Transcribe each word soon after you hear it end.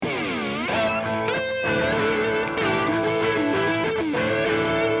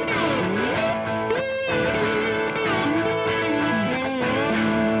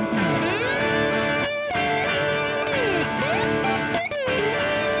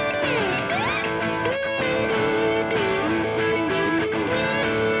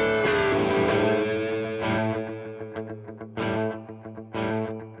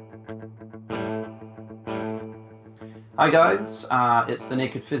Hi guys, it's the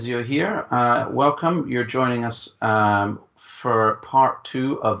Naked Physio here. Welcome. You're joining us for part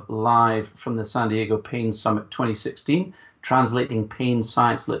 2 of Live from the San Diego Pain Summit 2016, translating pain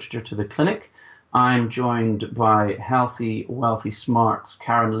science literature to the clinic. I'm joined by Healthy, Wealthy, Smart's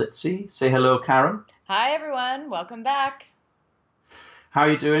Karen Litzy. Say hello, Karen. Hi everyone, welcome back. How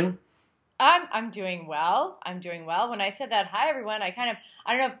are you doing? I'm doing well. When I said that, hi everyone, I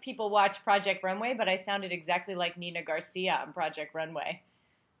don't know if people watch Project Runway, but I sounded exactly like Nina Garcia on Project Runway.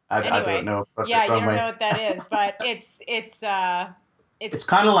 I don't know. You don't know what that is, but it's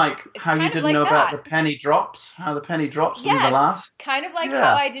kind of like how you didn't know about the penny drops, how the penny drops from the last. Kind of like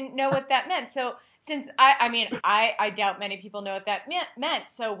how I didn't know what that meant. So since I doubt many people know what that meant.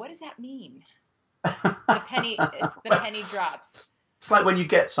 So what does that mean? It's the penny drops. It's like when you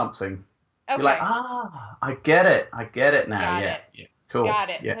get something. Okay. You're like, I get it now. Yeah, cool. Got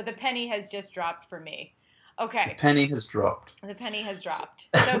it. Yeah. So the penny has just dropped for me. Okay. The penny has dropped. So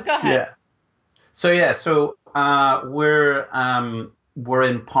go ahead. So we're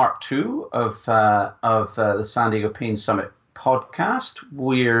in part 2 of the San Diego Pain Summit podcast.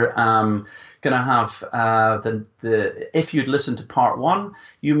 We're going to have if you'd listened to part 1,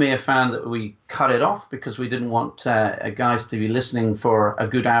 you may have found that we cut it off because we didn't want guys to be listening for a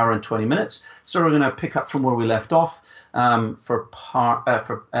good hour and 20 minutes. So we're going to pick up from where we left off for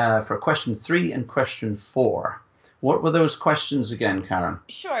question 3 and question 4. What were those questions again, Karen?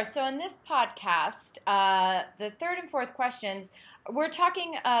 Sure. So in this podcast, the third and fourth questions, we're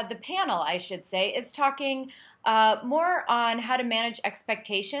talking, the panel, I should say, is talking more on how to manage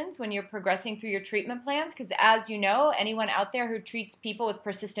expectations when you're progressing through your treatment plans. Because as you know, anyone out there who treats people with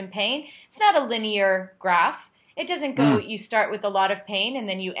persistent pain, it's not a linear graph. It doesn't go, you start with a lot of pain and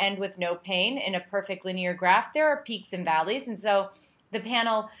then you end with no pain in a perfect linear graph. There are peaks and valleys. And so the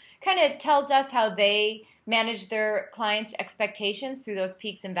panel kind of tells us how they manage their clients' expectations through those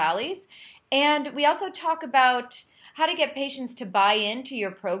peaks and valleys. And we also talk about how to get patients to buy into your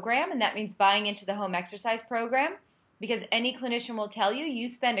program, and that means buying into the home exercise program, because any clinician will tell you, you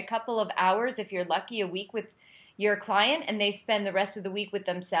spend a couple of hours, if you're lucky, a week with your client, and they spend the rest of the week with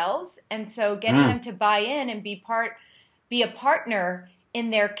themselves. And so getting them to buy in and be a partner in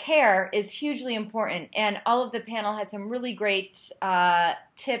their care is hugely important. And all of the panel had some really great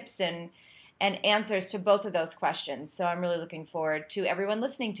tips and answers to both of those questions. So I'm really looking forward to everyone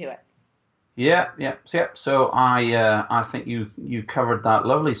listening to it. Yeah. So I think you covered that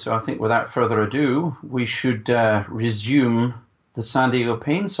lovely. So I think without further ado, we should resume the San Diego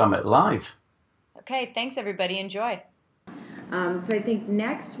Pain Summit live. Okay, thanks everybody. Enjoy. So I think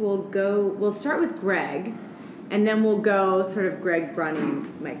next we'll start with Greg, and then we'll go sort of Greg, Bronnie,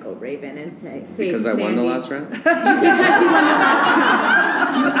 Michael, Raven, and say because Sandy. I won the last round? Because you won the last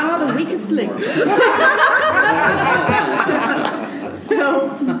round. You are the weakest link.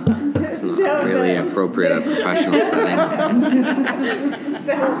 It's not really appropriate in a professional setting.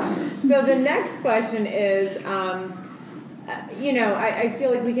 So the next question is, I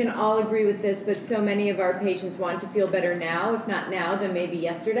feel like we can all agree with this, but so many of our patients want to feel better now, if not now, then maybe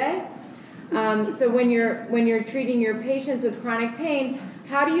yesterday. So when you're treating your patients with chronic pain,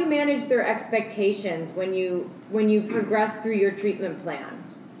 how do you manage their expectations when you progress through your treatment plan?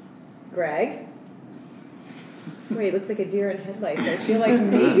 Greg? Wait, it looks like a deer in headlights. I feel like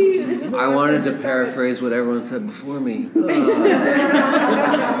maybe this is. I wanted to paraphrase what everyone said before me.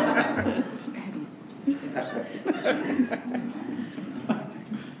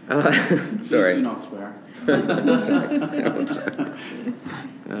 Sorry. Do not swear. Sorry.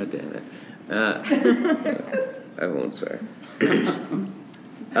 Oh, damn it. I won't swear.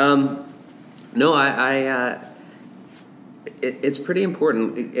 It's pretty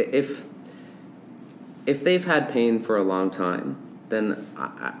important. If they've had pain for a long time, then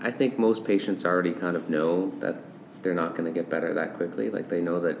I think most patients already kind of know that they're not going to get better that quickly. Like they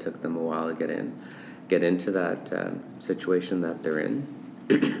know that it took them a while to get into that situation that they're in.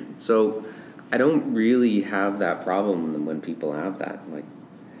 So I don't really have that problem when people have that. Like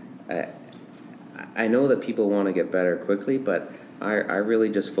I know that people want to get better quickly, but I really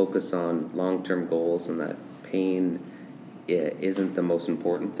just focus on long-term goals, and that pain isn't the most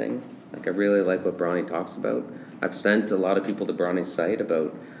important thing. Like I really like what Bronnie talks about. I've sent a lot of people to Bronnie's site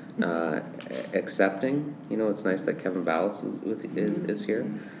about accepting. It's nice that Kevin Ballas is here.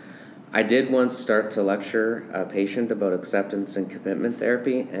 I did once start to lecture a patient about acceptance and commitment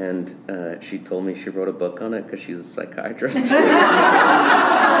therapy, and she told me she wrote a book on it because she's a psychiatrist.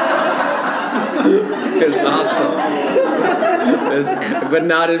 It was awesome. But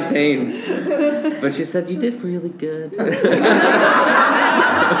not in pain. But she said, you did really good.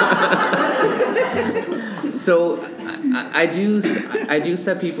 So I do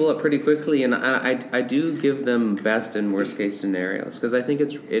set people up pretty quickly, and I do give them best and worst case scenarios, because I think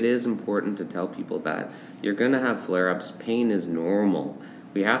it is important to tell people that you're going to have flare-ups. Pain is normal.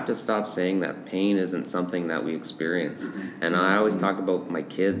 We have to stop saying that pain isn't something that we experience. And I always talk about my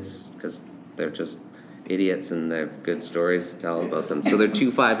kids, because they're just idiots and they have good stories to tell about them. So they're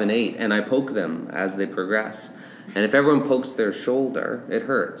 2, 5, and 8, and I poke them as they progress. And if everyone pokes their shoulder, it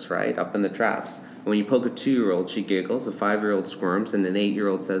hurts, right, up in the traps. When you poke a 2-year-old, she giggles, a 5-year-old squirms, and an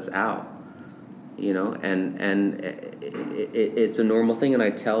 8-year-old says, ow. You know, and it's a normal thing, and I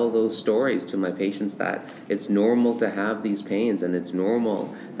tell those stories to my patients that it's normal to have these pains, and it's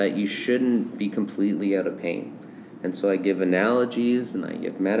normal that you shouldn't be completely out of pain. And so I give analogies, and I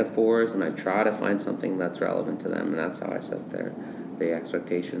give metaphors, and I try to find something that's relevant to them, and that's how I set the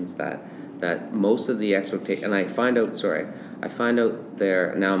expectations that most of the expectations, and I find out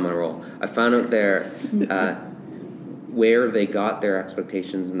there, now I'm on a roll, I found out there where they got their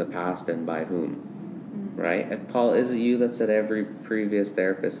expectations in the past and by whom, right? Paul, is it you that said every previous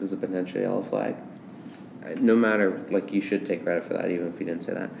therapist is a potential yellow flag? No matter, like, you should take credit for that, even if you didn't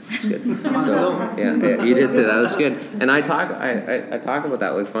say that. It's good. So, yeah, you did say that. That's good. And I talk about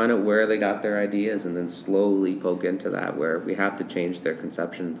that. We find out where they got their ideas, and then slowly poke into that, where we have to change their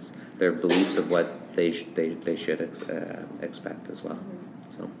conceptions, their beliefs of what they should expect as well.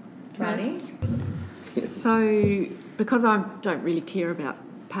 So, Ronnie? So, because I don't really care about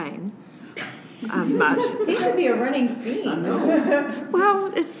pain much. Seems to be a running theme.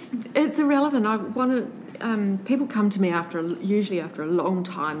 Well, it's irrelevant. I want to. People come to me usually after a long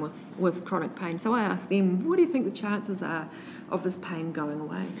time with chronic pain. So I ask them, what do you think the chances are of this pain going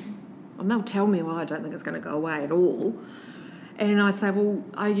away? And they'll tell me, well, I don't think it's going to go away at all. And I say, well,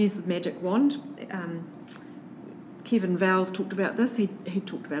 I use the magic wand. Kevin Vowles talked about this. He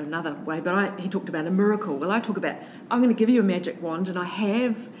talked about another way, but he talked about a miracle. Well, I talk about, I'm going to give you a magic wand, and I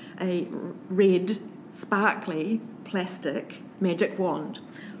have a red, sparkly, plastic magic wand.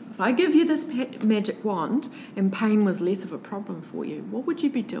 If I give you this magic wand and pain was less of a problem for you, what would you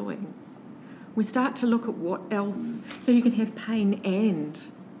be doing? We start to look at what else, so you can have pain and.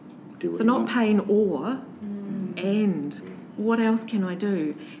 So not pain or, and. What else can I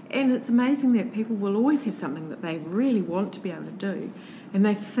do? And it's amazing that people will always have something that they really want to be able to do, and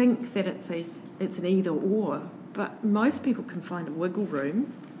they think that it's an either or, but most people can find a wiggle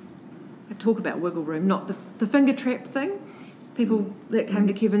room. I talk about wiggle room, not the finger trap thing. People that came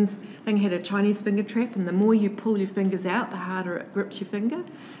to Kevin's thing had a Chinese finger trap, and the more you pull your fingers out, the harder it grips your finger.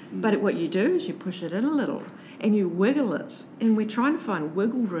 But what you do is you push it in a little, and you wiggle it, and we're trying to find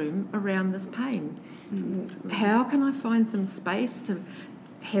wiggle room around this pain. How can I find some space to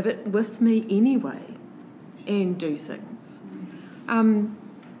have it with me anyway and do things? And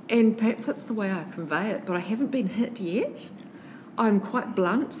perhaps that's the way I convey it, but I haven't been hit yet. I'm quite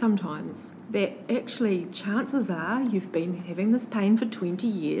blunt sometimes, that actually chances are you've been having this pain for 20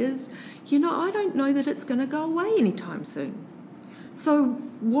 years. You know, I don't know that it's going to go away anytime soon. So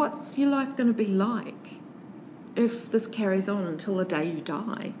what's your life going to be like if this carries on until the day you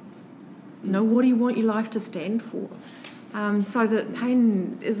die? You know, what do you want your life to stand for? So that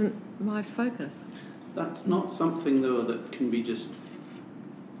pain isn't my focus. That's not something, though, that can be just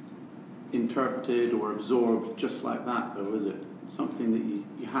interpreted or absorbed just like that, though, is it? It's something that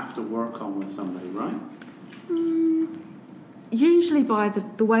you have to work on with somebody, right? Usually by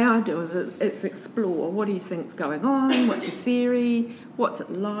the way I do it, it's explore. What do you think's going on? What's your theory? What's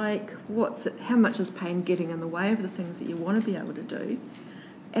it like? How much is pain getting in the way of the things that you want to be able to do?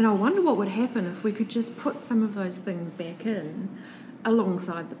 And I wonder what would happen if we could just put some of those things back in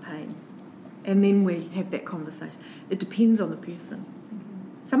alongside the pain. And then we have that conversation. It depends on the person.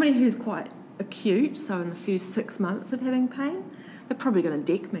 Somebody who's quite acute, so in the first 6 months of having pain, they're probably going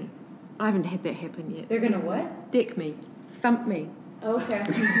to deck me. I haven't had that happen yet. They're going to what? Deck me. Thump me. Okay.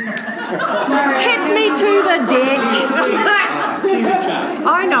 Sorry. Hit me to the deck.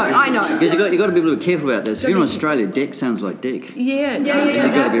 I know. Because you got to be a little careful about this. If you're in Australia, deck sounds like dick. Yeah.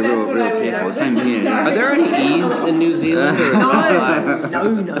 You've got to be real careful. Same here. Are there any E's in New Zealand? Or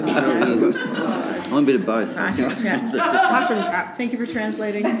No. I'm a bit of both. Mushroom trap. Thank you for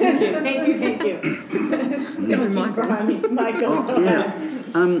translating. Thank you. Michael. Yeah.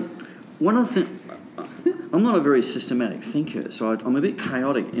 One of the things, I'm not a very systematic thinker, so I'm a bit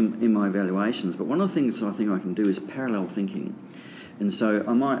chaotic in my evaluations, but one of the things I think I can do is parallel thinking. And so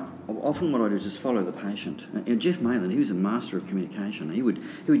often what I do is just follow the patient. And Jeff Mayland, he was a master of communication. He would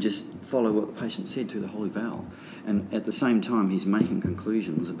just follow what the patient said through the Holy Vowel. And at the same time, he's making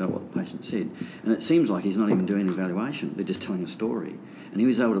conclusions about what the patient said. And it seems like he's not even doing an evaluation. They're just telling a story. And he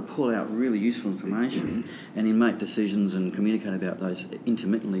was able to pull out really useful information and then make decisions and communicate about those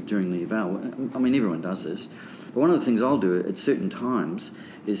intermittently during the eval. I mean, everyone does this. But one of the things I'll do at certain times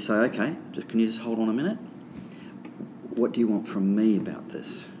is say, okay, can you just hold on a minute? What do you want from me about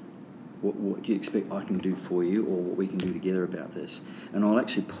this? What do you expect I can do for you, or what we can do together about this? And I'll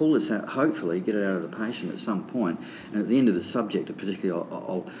actually pull this out, hopefully get it out of the patient at some point, and at the end of the subject particularly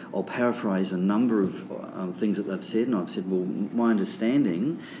I'll paraphrase a number of things that they've said, and I've said, well, my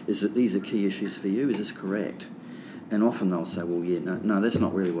understanding is that these are key issues for you, is this correct? And often they'll say, well, yeah, no, that's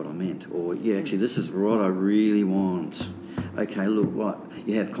not really what I meant, or yeah, actually this is what I really want. Okay, look, what,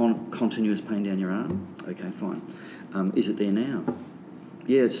 you have continuous pain down your arm? Okay, fine. Is it there now?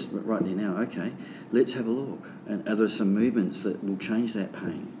 Yeah, it's right there now. Okay, let's have a look. And are there some movements that will change that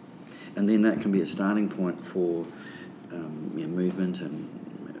pain? And then that can be a starting point for movement and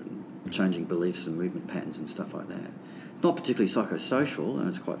changing beliefs and movement patterns and stuff like that. It's not particularly psychosocial, and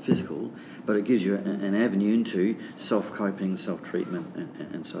it's quite physical, but it gives you an avenue into self-coping, self-treatment,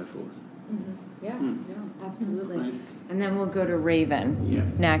 and so forth. Mm-hmm. Yeah, absolutely. Right. And then we'll go to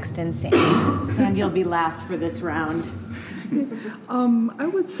Raven next, and Sandy. Sandy will be last for this round. I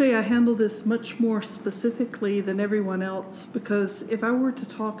would say I handle this much more specifically than everyone else, because if I were to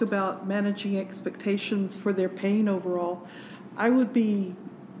talk about managing expectations for their pain overall, I would be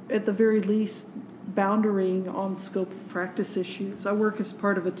at the very least boundarying on scope of practice issues. I work as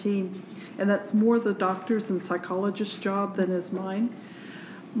part of a team, and that's more the doctor's and psychologist's job than is mine.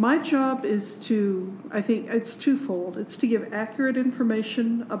 My job is I think it's twofold. It's to give accurate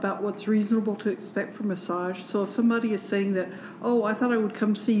information about what's reasonable to expect from massage. So if somebody is saying that, oh, I thought I would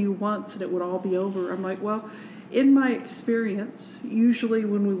come see you once and it would all be over, I'm like, well, in my experience, usually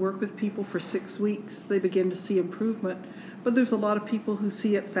when we work with people for 6 weeks, they begin to see improvement. But there's a lot of people who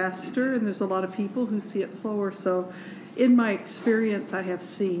see it faster, and there's a lot of people who see it slower. So in my experience, I have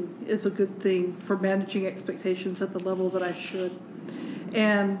seen is a good thing for managing expectations at the level that I should.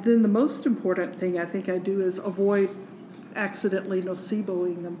 And then the most important thing I think I do is avoid accidentally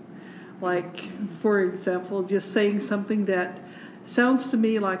noceboing them. Like, for example, just saying something that sounds to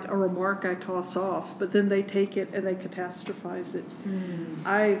me like a remark I toss off, but then they take it and they catastrophize it.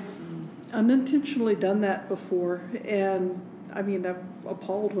 I've unintentionally done that before, and I mean, I'm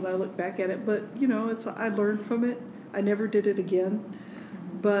appalled when I look back at it, but I learned from it. I never did it again.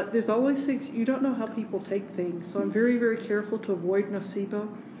 But there's always things, you don't know how people take things. So I'm very, very careful to avoid nocebo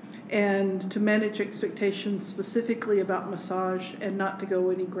and to manage expectations specifically about massage and not to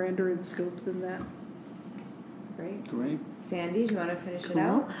go any grander in scope than that. Great. Sandy, do you want to finish it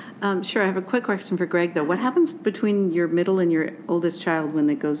out? Sure. I have a quick question for Greg, though. What happens between your middle and your oldest child when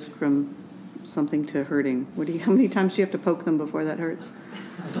it goes from something to hurting? How many times do you have to poke them before that hurts?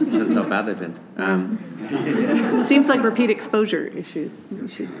 That's how bad they've been. It seems like repeat exposure issues. You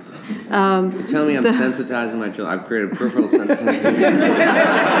should. You tell me I'm sensitizing my children. I've created peripheral sensitization.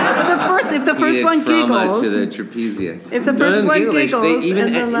 If the first one trauma giggles, to the trapezius. If the first one giggles,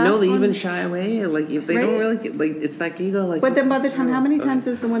 they even shy away. Like if they don't really it's that giggle. Like, but then by the time, how many times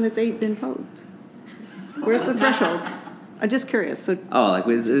has the one that's 8 been poked? Where's the threshold? I'm just curious. So.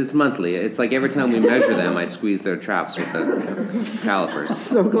 It's monthly. It's like every time we measure them, I squeeze their traps with the calipers.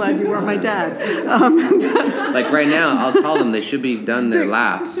 So glad you are my dad. Like right now, I'll call them. They should be done their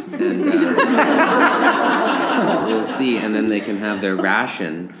laps, and we'll see. And then they can have their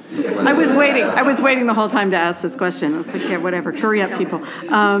ration. I was waiting the whole time to ask this question. I was like, yeah, whatever. Hurry up, people.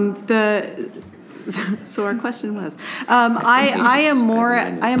 So our question was, I am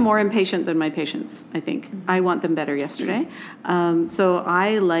more impatient than my patients, I think. I want them better yesterday. So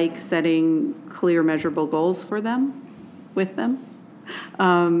I like setting clear, measurable goals for them, with them,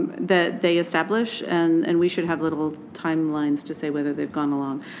 that they establish, and we should have little timelines to say whether they've gone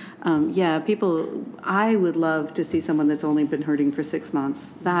along. I would love to see someone that's only been hurting for 6 months.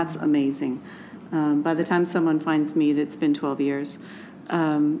 That's amazing. By the time someone finds me, it's been 12 years.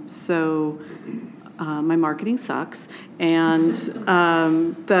 My marketing sucks, and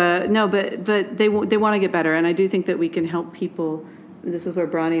but they want to get better, and I do think that we can help people. This is where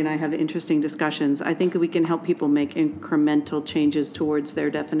Bronnie and I have interesting discussions. I think that we can help people make incremental changes towards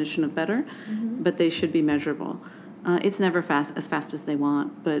their definition of better, but they should be measurable. It's never as fast as they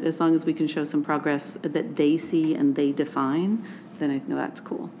want, but as long as we can show some progress that they see and they define, then I think that's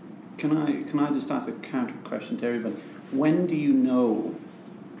cool. Can I just ask a counter question to everybody? When do you know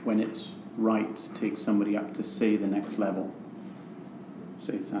when it's right to take somebody up to, say, the next level?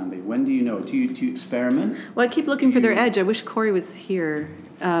 Say, Sandy, when do you know? Do you experiment? Well, I keep looking for their edge. I wish Corey was here.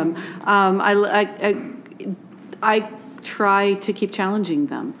 I try to keep challenging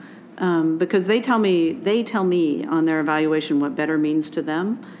them. because they tell me on their evaluation what better means to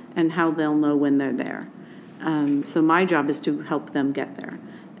them and how they'll know when they're there. So my job is to help them get there.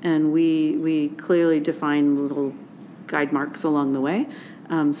 And we clearly define little guide marks along the way.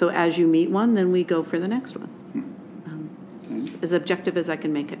 So as you meet one, then we go for the next one. As objective as I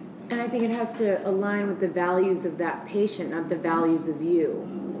can make it. And I think it has to align with the values of that patient, not the values of you.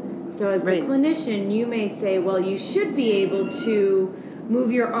 So as the clinician, you may say, well, you should be able to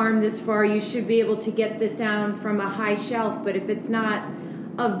move your arm this far, you should be able to get this down from a high shelf, but if it's not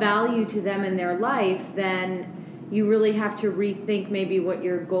of value to them in their life, then you really have to rethink maybe what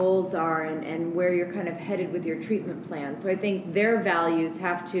your goals are and where you're kind of headed with your treatment plan. So I think their values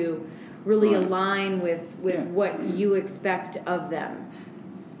have to really align with what you expect of them.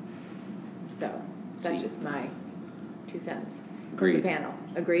 So that's just my 2 cents. Agreed. From the panel.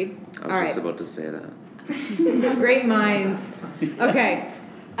 Agreed? I was just about to say that. Great minds. Okay.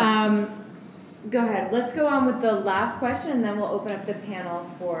 Go ahead. Let's go on with the last question, and then we'll open up the panel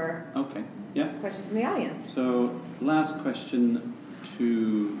for questions from the audience. So, last question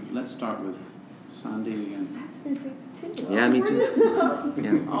let's start with Sandy again. Yeah, me too.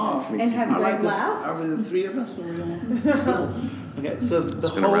 And have Greg last? Are we the three of us? Or are we all? Okay, so the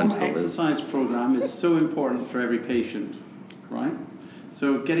home exercise program is so important for every patient, right?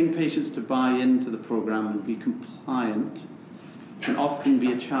 So getting patients to buy into the program and be compliant can often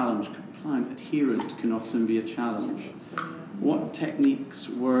be a challenge. Compliant, adherent can often be a challenge. What techniques,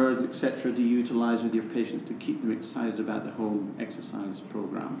 words, etc. do you utilize with your patients to keep them excited about the home exercise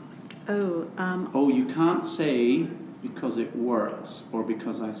program? You can't say because it works or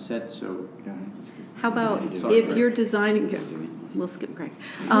because I said so. How about if you're designing... We'll skip Greg.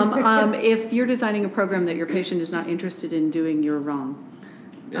 If you're designing a program that your patient is not interested in doing, you're wrong.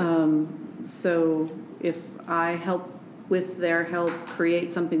 So if I help with their help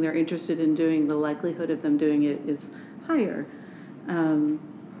create something they're interested in doing, the likelihood of them doing it is higher.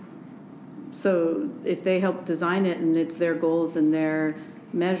 So if they help design it and it's their goals and their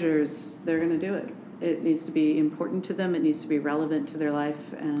measures, they're going to do it. It needs to be important to them. It needs to be relevant to their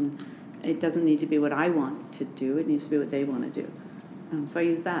life, and it doesn't need to be what I want to do. It needs to be what they want to do. So I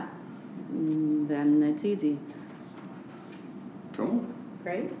use that. Then it's easy. Cool.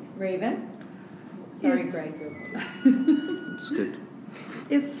 Great. Raven? Sorry, Greg. It's good.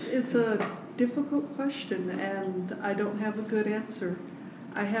 It's a difficult question, and I don't have a good answer.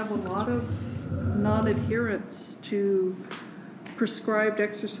 I have a lot of non-adherence to prescribed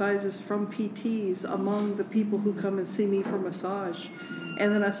exercises from PTs among the people who come and see me for massage.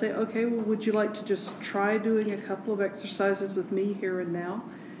 And then I say, okay, well, would you like to just try doing a couple of exercises with me here and now?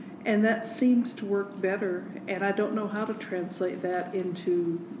 And that seems to work better, and I don't know how to translate that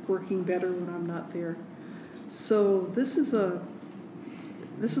into working better when I'm not there. So this is a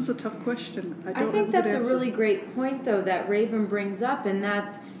tough question. I think that's a really great point, though, that Raven brings up, and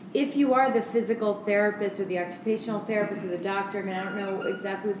that's if you are the physical therapist or the occupational therapist or the doctor, I mean, I don't know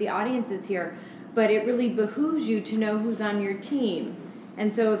exactly what the audience is here, but it really behooves you to know who's on your team.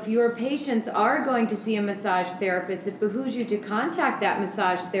 And so if your patients are going to see a massage therapist, it behooves you to contact that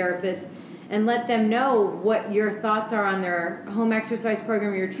massage therapist and let them know what your thoughts are on their home exercise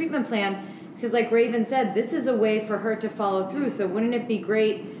program or your treatment plan. Because like Raven said, this is a way for her to follow through. So wouldn't it be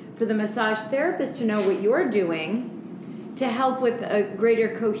great for the massage therapist to know what you're doing to help with a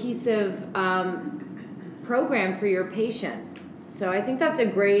greater cohesive program for your patient? So I think that's a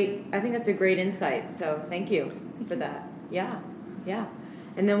great insight. So thank you for that. Yeah.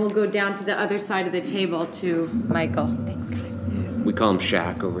 And then we'll go down to the other side of the table to Michael. Thanks, guys. We call him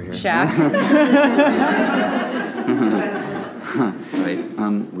Shaq over here. Shaq. Right.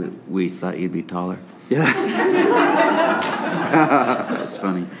 We thought you'd be taller. Yeah. That's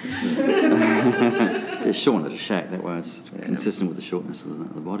funny. Just shorten it to Shaq. That way it's consistent with the shortness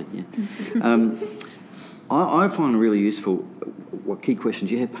of the body. Yeah. I find really useful what key questions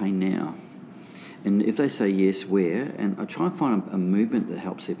you have pain now. And if they say yes, where? And I try and find a movement that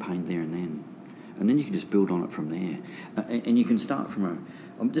helps their pain there and then. And then you can just build on it from there. And you can start from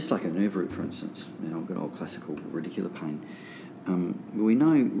just like a nerve root, for instance. I've got old classical radicular pain. We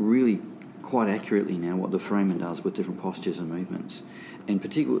know really quite accurately now what the foramen does with different postures and movements. And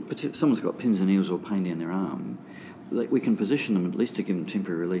particularly, if someone's got pins and needles or pain down their arm, we can position them at least to give them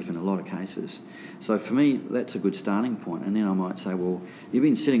temporary relief in a lot of cases. So for me, that's a good starting point. And then I might say, well, you've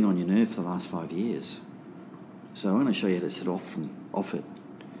been sitting on your nerve for the last 5 years. So I'm going to show you how to sit off it.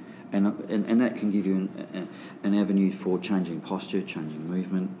 and that can give you an avenue for changing posture, changing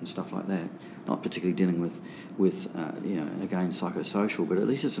movement, and stuff like that. Not particularly dealing with again, psychosocial, but at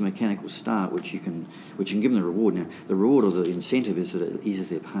least it's a mechanical start which you can give them the reward. Now, the reward or the incentive is that it eases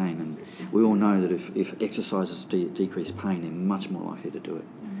their pain, and we all know that if exercises decrease pain, they're much more likely to do it.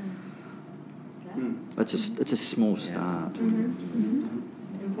 It's a small start.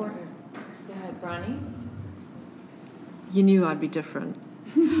 Important. Go ahead, Bronnie. You knew I'd be different.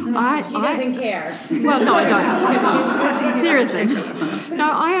 She doesn't care. Well, no, I don't. Seriously. No,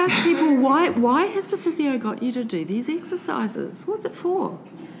 I ask people, why has the physio got you to do these exercises? What's it for?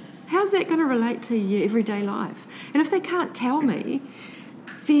 How's that going to relate to your everyday life? And if they can't tell me,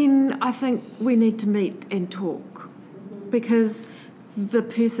 then I think we need to meet and talk, because the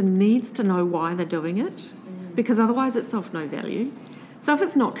person needs to know why they're doing it, because otherwise it's of no value. So if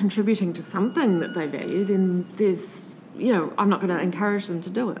it's not contributing to something that they value, then I'm not going to encourage them to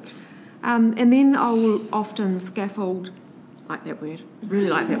do it. And then I will often scaffold, like that word, really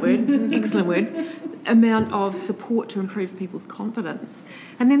like that word, excellent word, amount of support to improve people's confidence.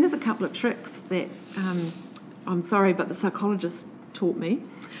 And then there's a couple of tricks that, I'm sorry, but the psychologist taught me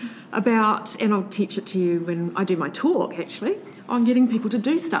about, and I'll teach it to you when I do my talk, actually, on getting people to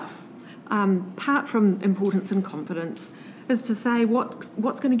do stuff. Apart from importance and confidence, is to say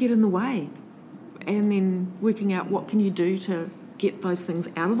what's going to get in the way, and then working out what can you do to get those things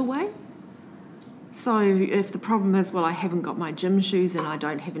out of the way. So if the problem is, well, I haven't got my gym shoes and I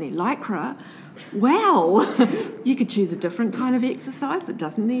don't have any Lycra, well, you could choose a different kind of exercise that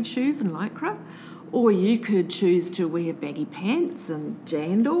doesn't need shoes and Lycra, or you could choose to wear baggy pants and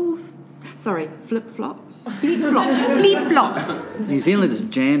flip-flops. New Zealand is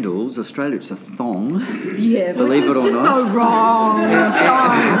jandals, Australia it's a thong. Yeah, believe it or just not. So wrong.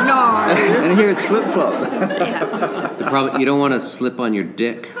 No. And here it's flip-flop. The problem, you don't want to slip on your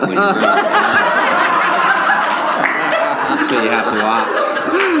dick when you're so you have to watch.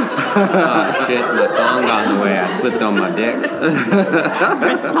 Oh shit, my thong got in the way, I slipped on my dick.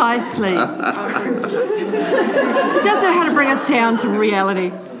 Precisely. It does know how to bring us down to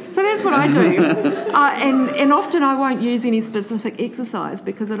reality. So that's what I do. And often I won't use any specific exercise,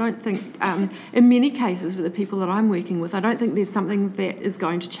 because I don't think, in many cases with the people that I'm working with, I don't think there's something that is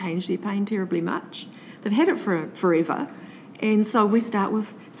going to change their pain terribly much. They've had it for forever. And so we start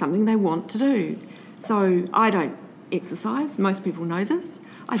with something they want to do. So I don't exercise. Most people know this.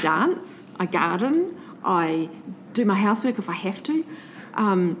 I dance. I garden. I do my housework if I have to.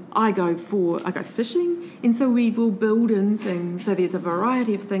 I go fishing, and so we will build in things. So there's a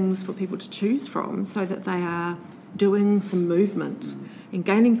variety of things for people to choose from, so that they are doing some movement and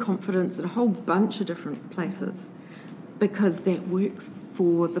gaining confidence in a whole bunch of different places, because that works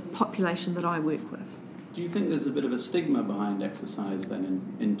for the population that I work with. Do you think there's a bit of a stigma behind exercise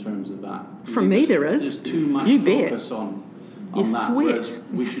then, in terms of that? From me, there is. There's too much focus on that, sweat. whereas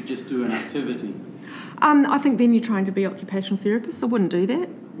we should just do an activity. I think then you're trying to be occupational therapists. I wouldn't do that.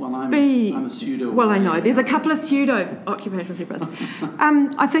 Well, I'm a pseudo. Well, I know. There's a couple of pseudo occupational therapists.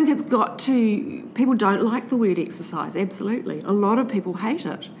 I think it's got to... People don't like the word exercise, absolutely. A lot of people hate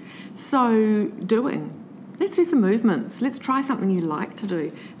it. So doing. Let's do some movements. Let's try something you like to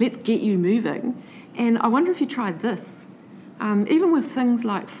do. Let's get you moving. And I wonder if you tried this. Even with things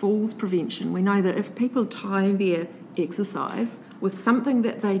like falls prevention, we know that if people tie their exercise with something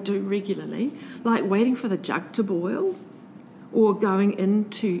that they do regularly, like waiting for the jug to boil, or going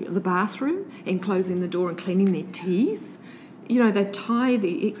into the bathroom and closing the door and cleaning their teeth, they tie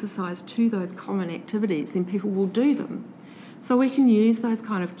the exercise to those common activities, then people will do them. So we can use those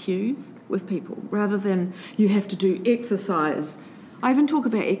kind of cues with people, rather than you have to do exercise. I even talk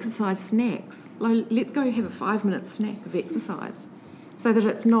about exercise snacks. Like, let's go have a 5-minute snack of exercise, so that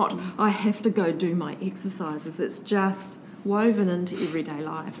it's not, I have to go do my exercises. It's just woven into everyday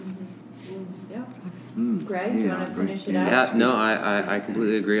life. Yeah. Greg, do you want to finish it out? Yeah, no, I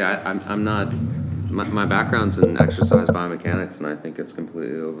completely agree. I'm not... My background's in exercise biomechanics, and I think it's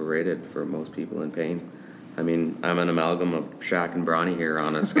completely overrated for most people in pain. I mean, I'm an amalgam of Shaq and Bronnie here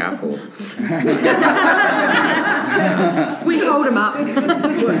on a scaffold. We hold them up. I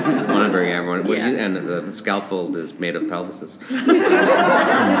want to bring everyone... And the scaffold is made of pelvises. This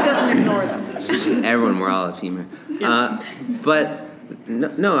doesn't ignore them. Everyone, we're all a team here. But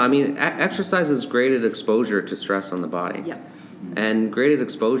no, I mean, exercise is graded exposure to stress on the body. Yeah. And graded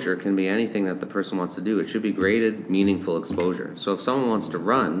exposure can be anything that the person wants to do. It should be graded, meaningful exposure. So if someone wants to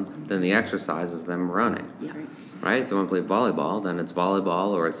run, then the exercise is them running. Yeah. right? If they want to play volleyball, then it's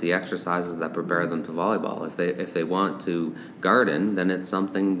volleyball, or it's the exercises that prepare them to volleyball. If they want to garden, then it's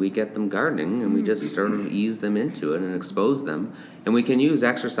something we get them gardening, and we just sort of ease them into it and expose them. And we can use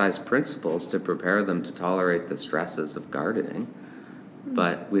exercise principles to prepare them to tolerate the stresses of gardening.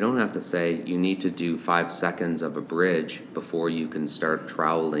 But we don't have to say you need to do 5 seconds of a bridge before you can start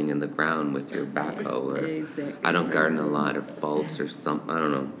troweling in the ground with your backhoe. Or Exactly. I don't garden a lot of bulbs or something. I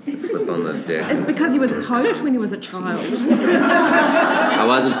don't know. Slip on the dick. It's because he was poked when he was a child. I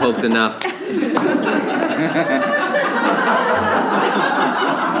wasn't poked enough.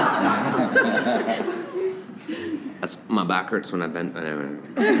 That's, my back hurts when I bend.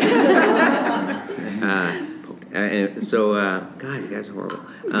 God, you guys are horrible.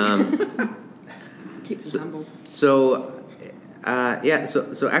 Keeps him humble. So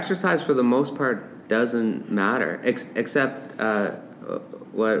exercise for the most part doesn't matter, except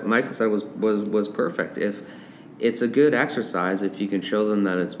what Michael said was perfect. If it's a good exercise, if you can show them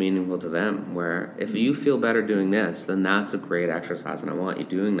that it's meaningful to them, where if you feel better doing this, then that's a great exercise, and I want you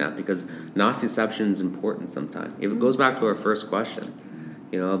doing that, because nociception is important sometimes. It goes back to our first question,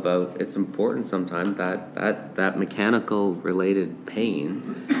 about it's important sometimes that mechanical related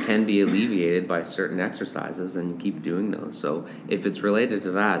pain can be alleviated by certain exercises, and you keep doing those. So if it's related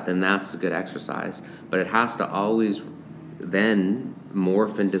to that, then that's a good exercise, but it has to always then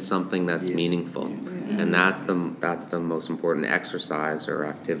morph into something that's meaningful, and that's the most important exercise or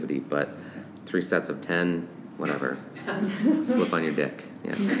activity. But 3 sets of 10, whatever, slip on your dick.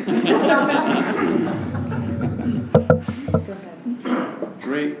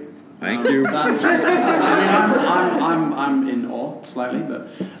 Great. Thank you. That's, I'm in awe slightly, but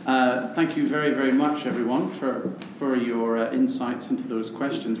thank you very, very much, everyone, for your insights into those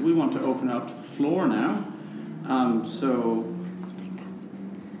questions. We want to open up to the floor now.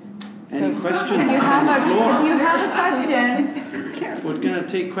 Any questions? If you have a question, we're going to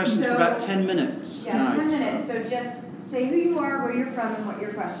take questions for about 10 minutes. yeah, 10 minutes. So just say who you are, where you're from, and what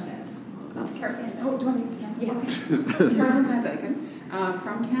your question is. Carolyn, do you want me to stand? Yeah. Carolyn Van Dyken,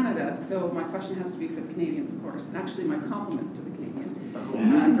 from Canada, so my question has to be for the Canadians, of course. And actually, my compliments to the Canadians,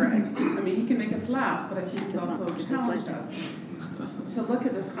 Greg. I mean, he can make us laugh, but I think he's also challenged us to look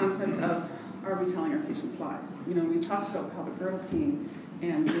at this concept of, are we telling our patients lies? We talked about pelvic girdle pain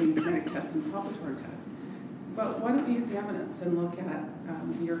and doing genetic tests and palpatory tests. But why don't we use the evidence and look at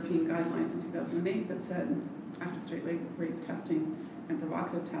the European guidelines in 2008 that said after straight leg raised testing and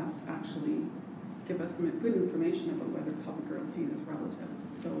provocative tests actually give us some good information about whether pelvic girdle pain is relative.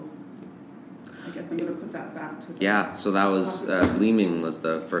 So I guess I'm going to put that back to Yeah, so that was, Gleaming was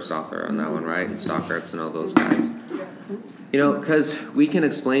the first author on that one, right? And Stockarts and all those guys. Because we can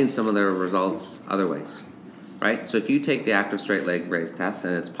explain some of their results other ways, right? So if you take the active straight leg raise test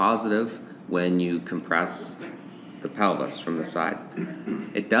and it's positive when you compress the pelvis from the side,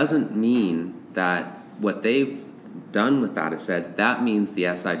 it doesn't mean that what they've done with that is said that means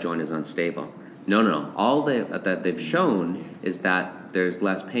the SI joint is unstable. No. All that they've shown is that there's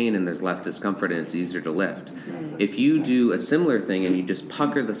less pain and there's less discomfort and it's easier to lift. If you do a similar thing and you just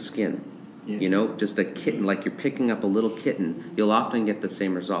pucker the skin, just a kitten, like you're picking up a little kitten, you'll often get the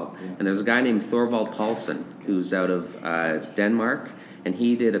same result. And there's a guy named Thorvald Paulsen who's out of Denmark, and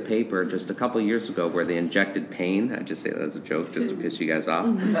he did a paper just a couple of years ago where they injected pain. I just say that as a joke just to piss you guys off.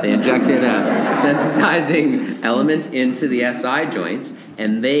 They injected a sensitizing element into the SI joints,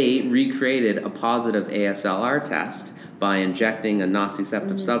 and they recreated a positive ASLR test by injecting a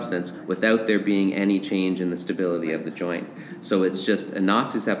nociceptive substance without there being any change in the stability of the joint. So it's just a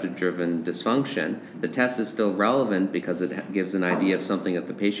nociceptive-driven dysfunction. The test is still relevant because it gives an idea of something that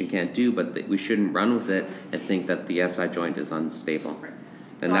the patient can't do, but we shouldn't run with it and think that the SI joint is unstable.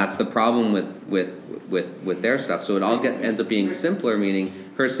 And that's the problem with their stuff. So it all ends up being simpler, meaning,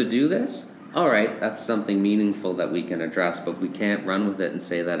 hers to do this? All right, that's something meaningful that we can address, but we can't run with it and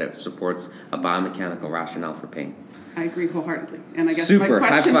say that it supports a biomechanical rationale for pain. I agree wholeheartedly. And I guess Super, my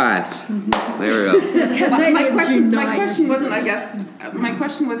question... high fives. There we go. my question wasn't, I guess, my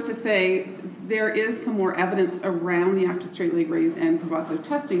question was to say there is some more evidence around the active straight leg raise and provocative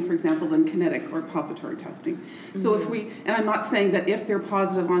testing, for example, than kinetic or palpatory testing. So if we, and I'm not saying that if they're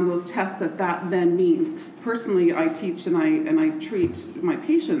positive on those tests that then means. Personally, I teach and I treat my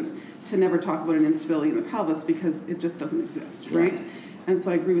patients to never talk about an instability in the pelvis because it just doesn't exist, right? And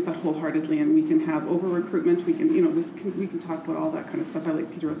so I agree with that wholeheartedly, and we can have over-recruitment, we can talk about all that kind of stuff. I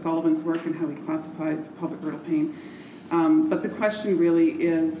like Peter O'Sullivan's work and how he classifies pelvic girdle pain. But the question really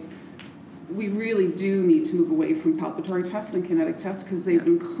is, we really do need to move away from palpatory tests and kinetic tests because they've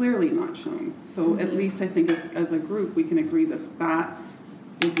been clearly not shown. So at least I think as a group we can agree that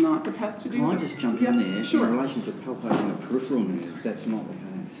is not the test to do. Can I just jump Yeah, in there? Sure. In relation to palpating the peripheral nerves, that's not the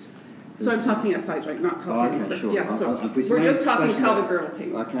case. So I'm talking SI joint, not pelvic. Okay, sure. Yes, so If we we're just talking discuss pelvic that- girdle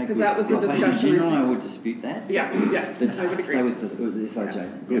pain. Okay, Because good. that was the Palpation discussion. I general, I think. would dispute that. Yeah, Let's I would stay agree. with the SI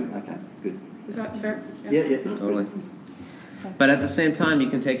joint. Good, okay, good. Is that fair? Yeah. Totally. But at the same time, you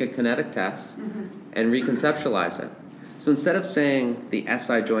can take a kinetic test and reconceptualize it. So instead of saying the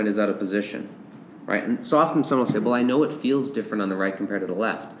SI joint is out of position, right? And so often someone will say, well, I know it feels different on the right compared to the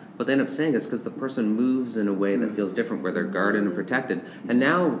left. What they end up saying is because the person moves in a way that feels different, where they're guarded and protected. And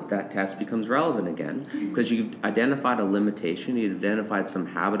now that test becomes relevant again because you've identified a limitation, you've identified some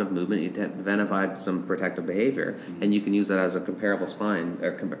habit of movement, you've identified some protective behavior, and you can use that as a comparable sign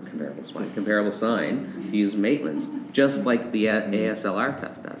to use maintenance, just like the ASLR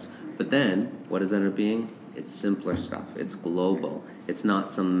test does. But then, what does it end up being? It's simpler stuff. It's global. It's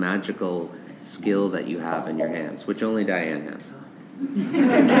not some magical skill that you have in your hands, which only Diane has.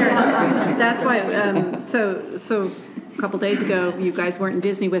 That's why, so a couple days ago, you guys weren't in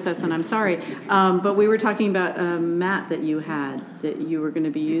Disney with us, and I'm sorry, but we were talking about a mat that you had that you were going to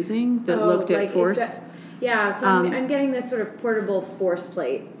be using that looked at force. So I'm getting this sort of portable force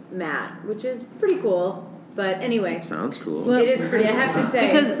plate mat, which is pretty cool. But anyway, Sounds cool. it is pretty. I have to say,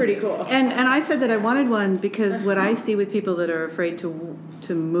 it's pretty cool. And I said that I wanted one because what I see with people that are afraid to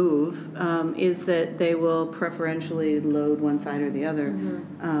move is that they will preferentially load one side or the other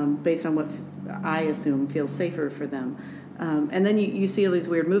based on what I assume feels safer for them. And then you see all these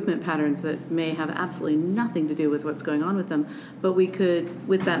weird movement patterns that may have absolutely nothing to do with what's going on with them. But we could,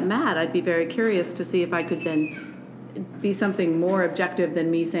 with that mat, I'd be very curious to see if I could then be something more objective than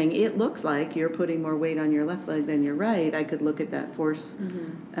me saying it looks like you're putting more weight on your left leg than your right. I could look at that force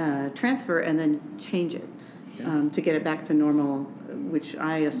transfer and then change it to get it back to normal, which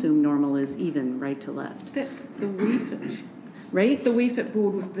I assume normal is even right to left. That's the WeFit. Right? The WeFit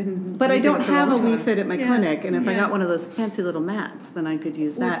board we've been But I using don't for a have a long time. WeFit at my Yeah. clinic, and if I Yeah. got one of those fancy little mats, then I could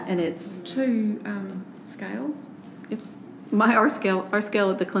use that. And it's two scales. our scale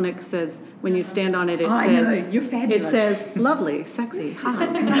at the clinic says when you stand on it, it I says know, you're fabulous. It says lovely, sexy,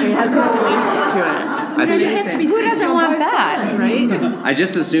 hot. It has no weight to it. I see. You have to be Who sexy doesn't on want both that? sides. Right? I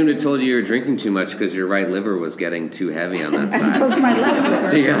just assumed it told you you were drinking too much because your right liver was getting too heavy on that side. Those are my left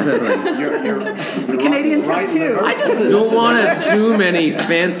So you gotta like, The Canadians have two. I just don't want to assume any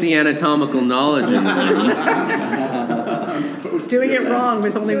fancy anatomical knowledge in the room. doing it wrong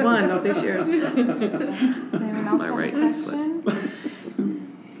with only one, not this year. Anyone else My have right a foot.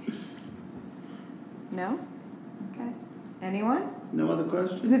 question? No? Okay. Anyone? No other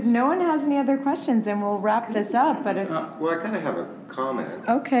questions? If no one has any other questions, then we'll wrap this up. But if Well, I kind of have a comment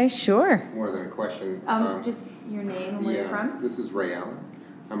okay, sure. more than a question. Just your name and where you're from. This is Ray Allen.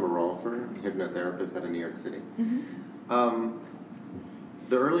 I'm a rolfer, hypnotherapist out of New York City.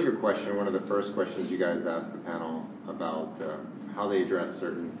 The earlier question, one of the first questions you guys asked the panel about how they address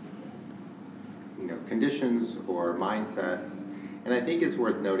certain, conditions or mindsets, and I think it's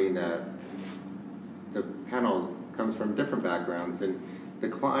worth noting that the panel comes from different backgrounds, and the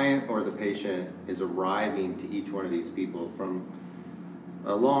client or the patient is arriving to each one of these people from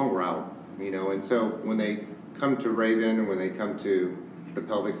a long route, and so when they come to Raven and when they come to the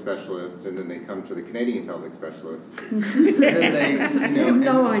pelvic specialist and then they come to the Canadian pelvic specialist, and then they, You have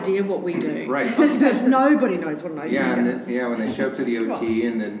no idea what we do. Right. Nobody knows what an OT yeah, does. when they show up to the OT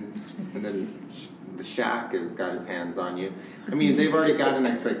and then the Shaq has got his hands on you. I mean, they've already got an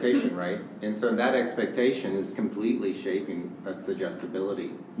expectation, right? And so that expectation is completely shaping a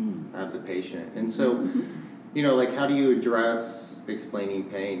suggestibility of the patient. And so, how do you address explaining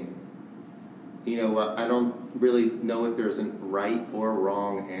pain? I don't really know if there's a right or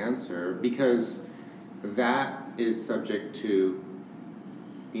wrong answer because that is subject to,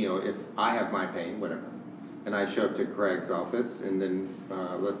 if I have my pain, whatever, and I show up to Craig's office and then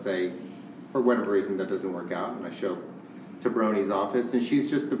let's say for whatever reason that doesn't work out and I show up to Brony's office and she's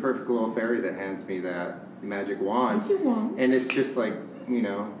just the perfect little fairy that hands me that magic wand. And it's just like,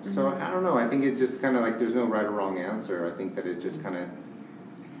 so I don't know. I think it just kind of like there's no right or wrong answer. I think that it just kind of,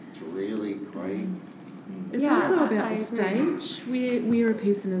 it's really quite... It's also about the stage where a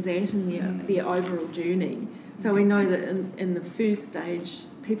person is at in their overall journey. So we know that in the first stage,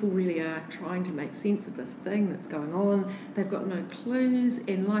 people really are trying to make sense of this thing that's going on. They've got no clues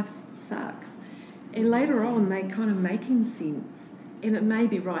and life sucks. And later on, they're kind of making sense. And it may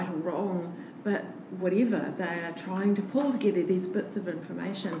be right or wrong, but whatever, they are trying to pull together these bits of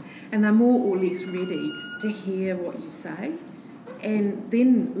information and they're more or less ready to hear what you say. And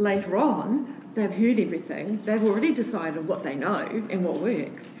then later on, they've heard everything, they've already decided what they know and what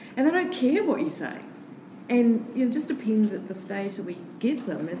works, and they don't care what you say. And it just depends at the stage that we give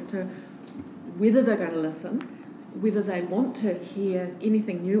them as to whether they're going to listen, whether they want to hear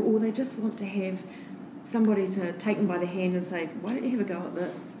anything new, or they just want to have somebody to take them by the hand and say, why don't you have a go at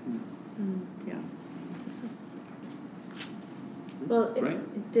this? Yeah. Well,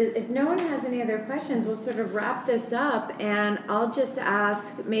 if no one has any other questions, we'll sort of wrap this up, and I'll just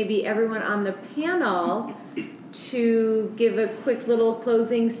ask maybe everyone on the panel to give a quick little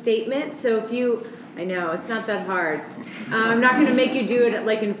closing statement. So if you, I know, it's not that hard. I'm not going to make you do it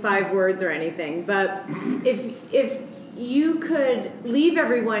like in 5 words or anything, but if you could leave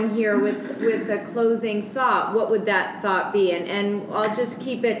everyone here with a closing thought, what would that thought be? And I'll just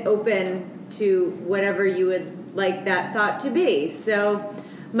keep it open to whatever you would like that thought to be. So,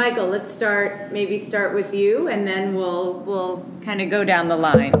 Michael, let's start with you, and then we'll kind of go down the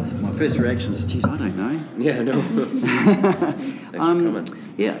line. My first reaction is, geez, I don't know. Yeah, no. Thanks for coming.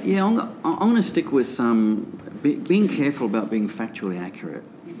 Yeah, I'm going to stick with being careful about being factually accurate,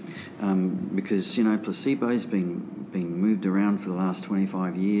 because placebo's been moved around for the last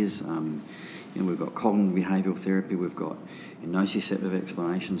 25 years. We've got cognitive behavioural therapy, we've got nociceptive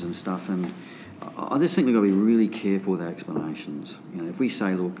explanations and stuff, and I just think we've got to be really careful with our explanations. If we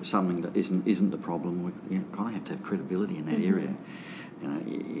say, look, something that isn't the problem, we kind of have to have credibility in that area.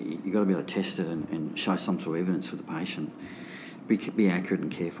 You've got to be able to test it and show some sort of evidence for the patient. Be accurate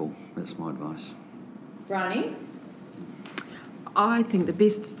and careful. That's my advice. Bronnie? I think the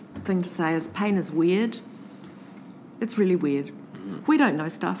best thing to say is pain is weird. It's really weird. We don't know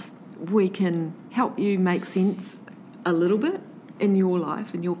stuff. We can help you make sense a little bit in your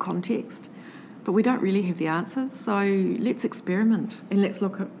life, in your context, but we don't really have the answers. So let's experiment and let's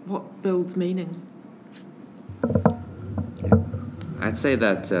look at what builds meaning. I'd say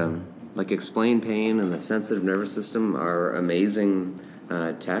that Explain Pain and the sensitive nervous system are amazing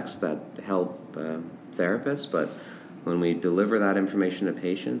texts that help therapists, but when we deliver that information to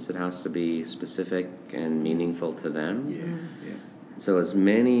patients, it has to be specific and meaningful to them. Yeah. So as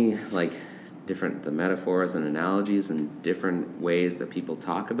many the metaphors and analogies and different ways that people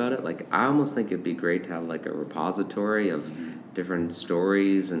talk about it, I almost think it'd be great to have a repository of different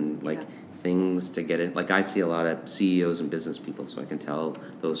stories and things to get in. I see a lot of CEOs and business people, so I can tell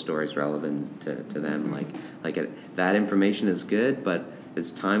those stories relevant to them. That information is good, but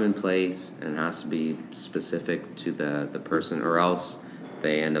it's time and place and has to be specific to the person, or else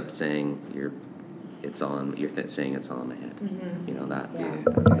they end up saying saying it's all in the head. Mm-hmm.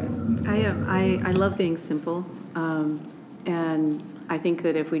 That's it. I love being simple, and I think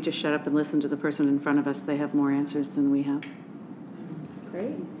that if we just shut up and listen to the person in front of us, they have more answers than we have.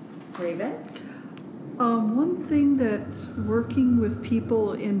 Great. Raven? One thing that working with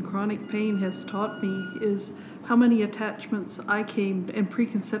people in chronic pain has taught me is how many attachments and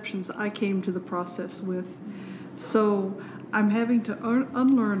preconceptions I came to the process with. So I'm having to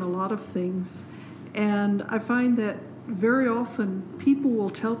unlearn a lot of things, and I find that very often people will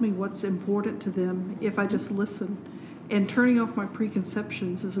tell me what's important to them if I just listen, and turning off my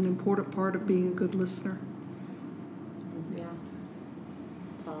preconceptions is an important part of being a good listener. Yeah.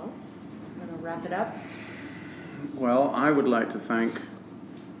 Paul, I'm going to wrap it up. Well, I would like to thank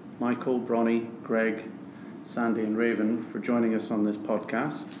Michael, Bronnie, Greg, Sandy and Raven for joining us on this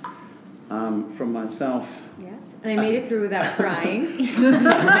podcast. From myself... Yes, and I made it through without crying. Even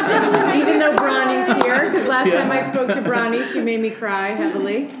though Bronnie's here, because last time I spoke to Bronnie, she made me cry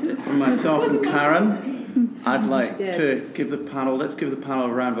heavily. From myself and Karen, I'd like to give the panel a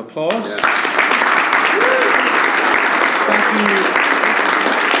round of applause. Yeah. Thank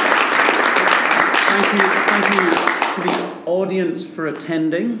you to the audience for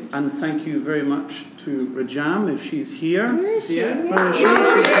attending, and thank you very much to Rajam, if she's here. Where is she? Where is she? She's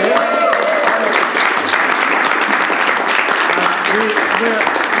here.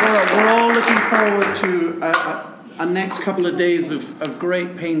 We're all looking forward to a next couple of days of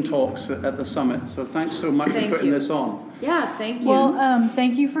great pain talks at the summit. So thanks so much for putting this on. Yeah, thank you. Well,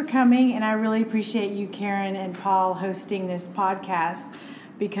 thank you for coming, and I really appreciate you, Karen and Paul, hosting this podcast,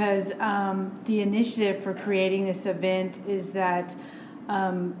 because the initiative for creating this event is that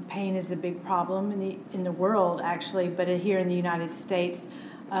pain is a big problem in the world, actually, but here in the United States,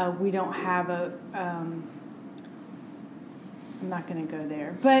 we don't have a... I'm not going to go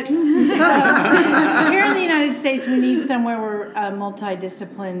there, but here in the United States, we need somewhere where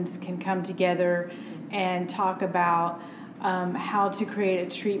multidisciplines can come together and talk about how to create a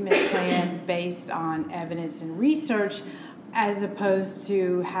treatment plan based on evidence and research, as opposed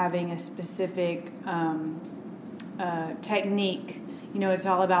to having a specific technique. It's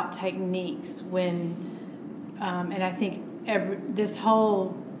all about techniques. And I think this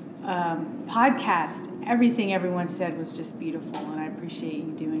whole podcast. Everything everyone said was just beautiful, and I appreciate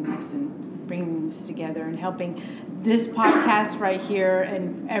you doing this and bringing this together and helping this podcast right here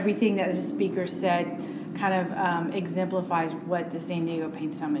and everything that the speaker said kind of exemplifies what the San Diego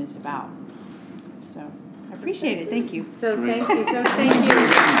Pain Summit is about. So I appreciate it. Thank you. So thank you. So thank you.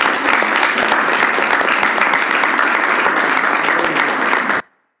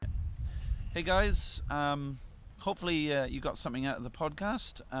 Hey guys, hopefully you got something out of the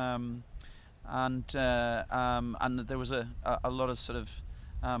podcast, and there was a lot of sort of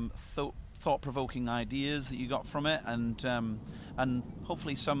thought-provoking ideas that you got from it, and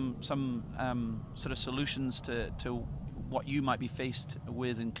hopefully some sort of solutions to what you might be faced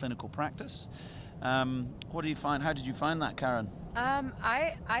with in clinical practice. What do you find? How did you find that, Karen?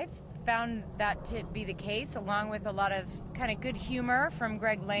 I found that to be the case, along with a lot of kind of good humor from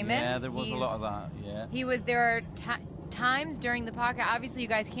Greg Lehman. Yeah, there was a lot of that. Yeah. There are times during the podcast. Obviously, you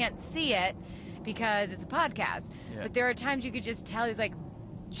guys can't see it because it's a podcast. Yeah. But there are times you could just tell he was like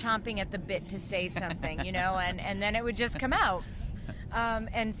chomping at the bit to say something, you know, and then it would just come out.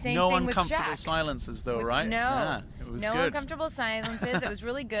 And same thing with Shaq. No uncomfortable silences, though, right? No. Yeah, it was no good. Uncomfortable silences. It was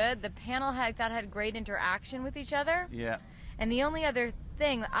really good. The panel had great interaction with each other. Yeah. And the only other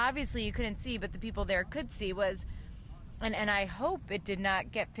thing, obviously you couldn't see, but the people there could see, was, and I hope it did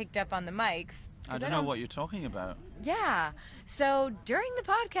not get picked up on the mics. I don't know what you're talking about. Yeah. So during the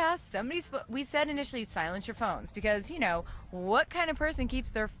podcast, we said initially silence your phones, because, you know, what kind of person keeps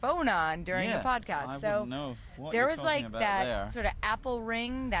their phone on during the podcast? I wouldn't know what there you're was talking like about that there. Sort of Apple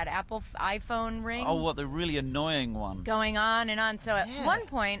ring, that Apple iPhone ring. Oh, what, the really annoying one. Going on and on. So at one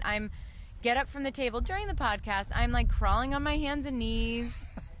point, get up from the table during the podcast. I'm like crawling on my hands and knees.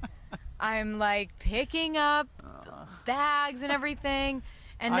 I'm like picking up bags and everything.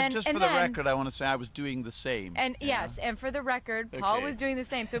 And then, just for the record, I want to say I was doing the same. And yes, and for the record, Paul was doing the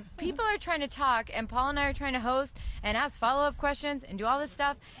same. So people are trying to talk, and Paul and I are trying to host and ask follow-up questions and do all this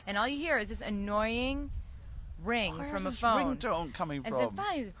stuff, and all you hear is this annoying ring from a phone. Where's this ringtone coming from? And so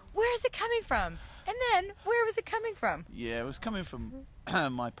finally, where is it coming from? And then, where was it coming from? Yeah, it was coming from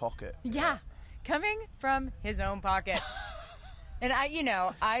my pocket. Yeah, coming from his own pocket. And I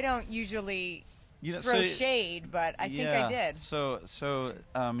don't usually throw shade, but I think I did. So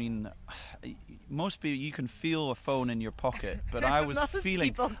I mean, most people, you can feel a phone in your pocket, but I was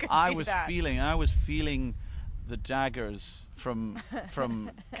feeling the daggers from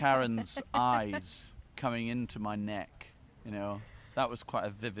Karen's eyes coming into my neck. You know, that was quite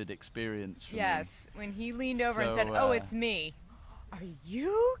a vivid experience for me. Yes, when he leaned over and said, "Oh, it's me." Are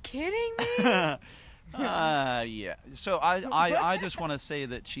you kidding me? Yeah. So I just want to say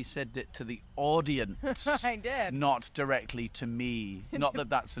that she said it to the audience. I did. Not directly to me. Not that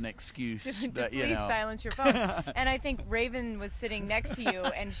that's an excuse. Please silence your phone. And I think Raven was sitting next to you,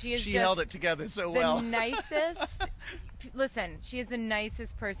 and she just held it together so well. The nicest. Listen, she is the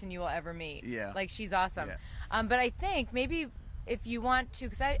nicest person you will ever meet. Yeah. Like, she's awesome. Yeah. But I think maybe if you want to,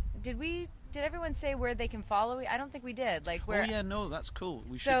 because did everyone say where they can follow me? I don't think we did. Like, where? Oh yeah, no, that's cool.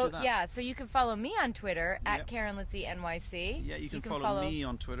 We should do that. Yeah, so you can follow me on Twitter at Karen Litzy NYC. Yeah, you can follow me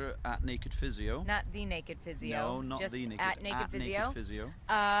on Twitter at Naked Physio. Not the Naked Physio. No, not just the Naked. At Naked Physio. Naked Physio.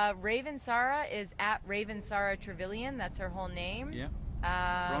 Raven Sarah is at Raven Sarah Trevelyan. That's her whole name. Yeah.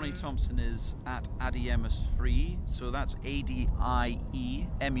 Bronnie Thompson is at Adiemus Free, so that's ADIEMUS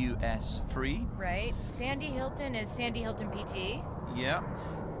Free. Right. Sandy Hilton is Sandy Hilton PT. Yeah.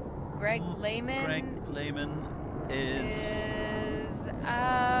 Greg Lehman is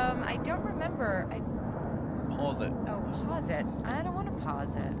I don't remember. Pause it. Oh, pause it. I don't want to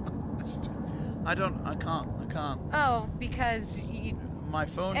pause it. I can't. Oh, because my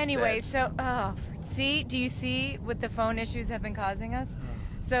phone's anyway, dead. So do you see what the phone issues have been causing us?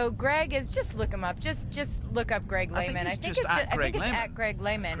 So Greg is, just look him up. Just look up Greg Lehman. I think it's at Greg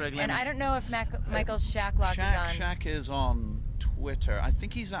Lehman. And I don't know if Michael Shacklock is on. Shaq is on Twitter. I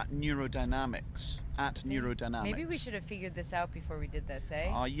think he's at Neurodynamics. Neurodynamics. Maybe we should have figured this out before we did this,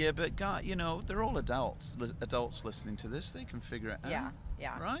 eh? Yeah, but they're all adults. Adults listening to this, they can figure it out.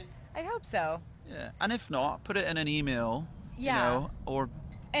 Yeah. Right? I hope so. Yeah, and if not, put it in an email. Yeah. Or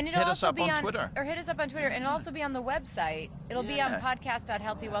and hit us up on Twitter. Or hit us up on Twitter, and it'll also be on the website. It'll be on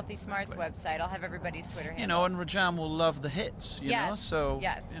podcast.healthywealthysmart's website. I'll have everybody's Twitter handles. And Rajam will love the hits. Yes. So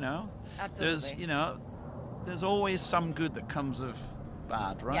absolutely. There's always some good that comes of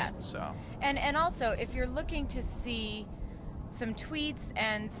bad, right? Yes. So. And also, if you're looking to see some tweets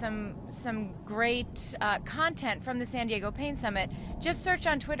and some great content from the San Diego Pain Summit, just search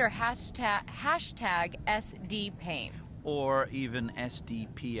on Twitter hashtag SDPain. Or even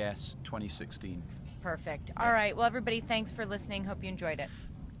SDPS 2016. Perfect. All right. Well, everybody, thanks for listening. Hope you enjoyed it.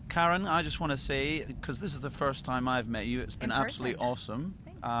 Karen, I just want to say, because this is the first time I've met you, it's been absolutely awesome.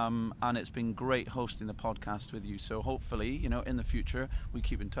 And it's been great hosting the podcast with you. So hopefully, in the future, we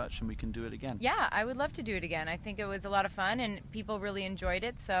keep in touch and we can do it again. Yeah, I would love to do it again. I think it was a lot of fun and people really enjoyed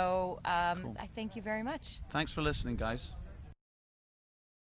it. So Cool. I thank you very much. Thanks for listening, guys.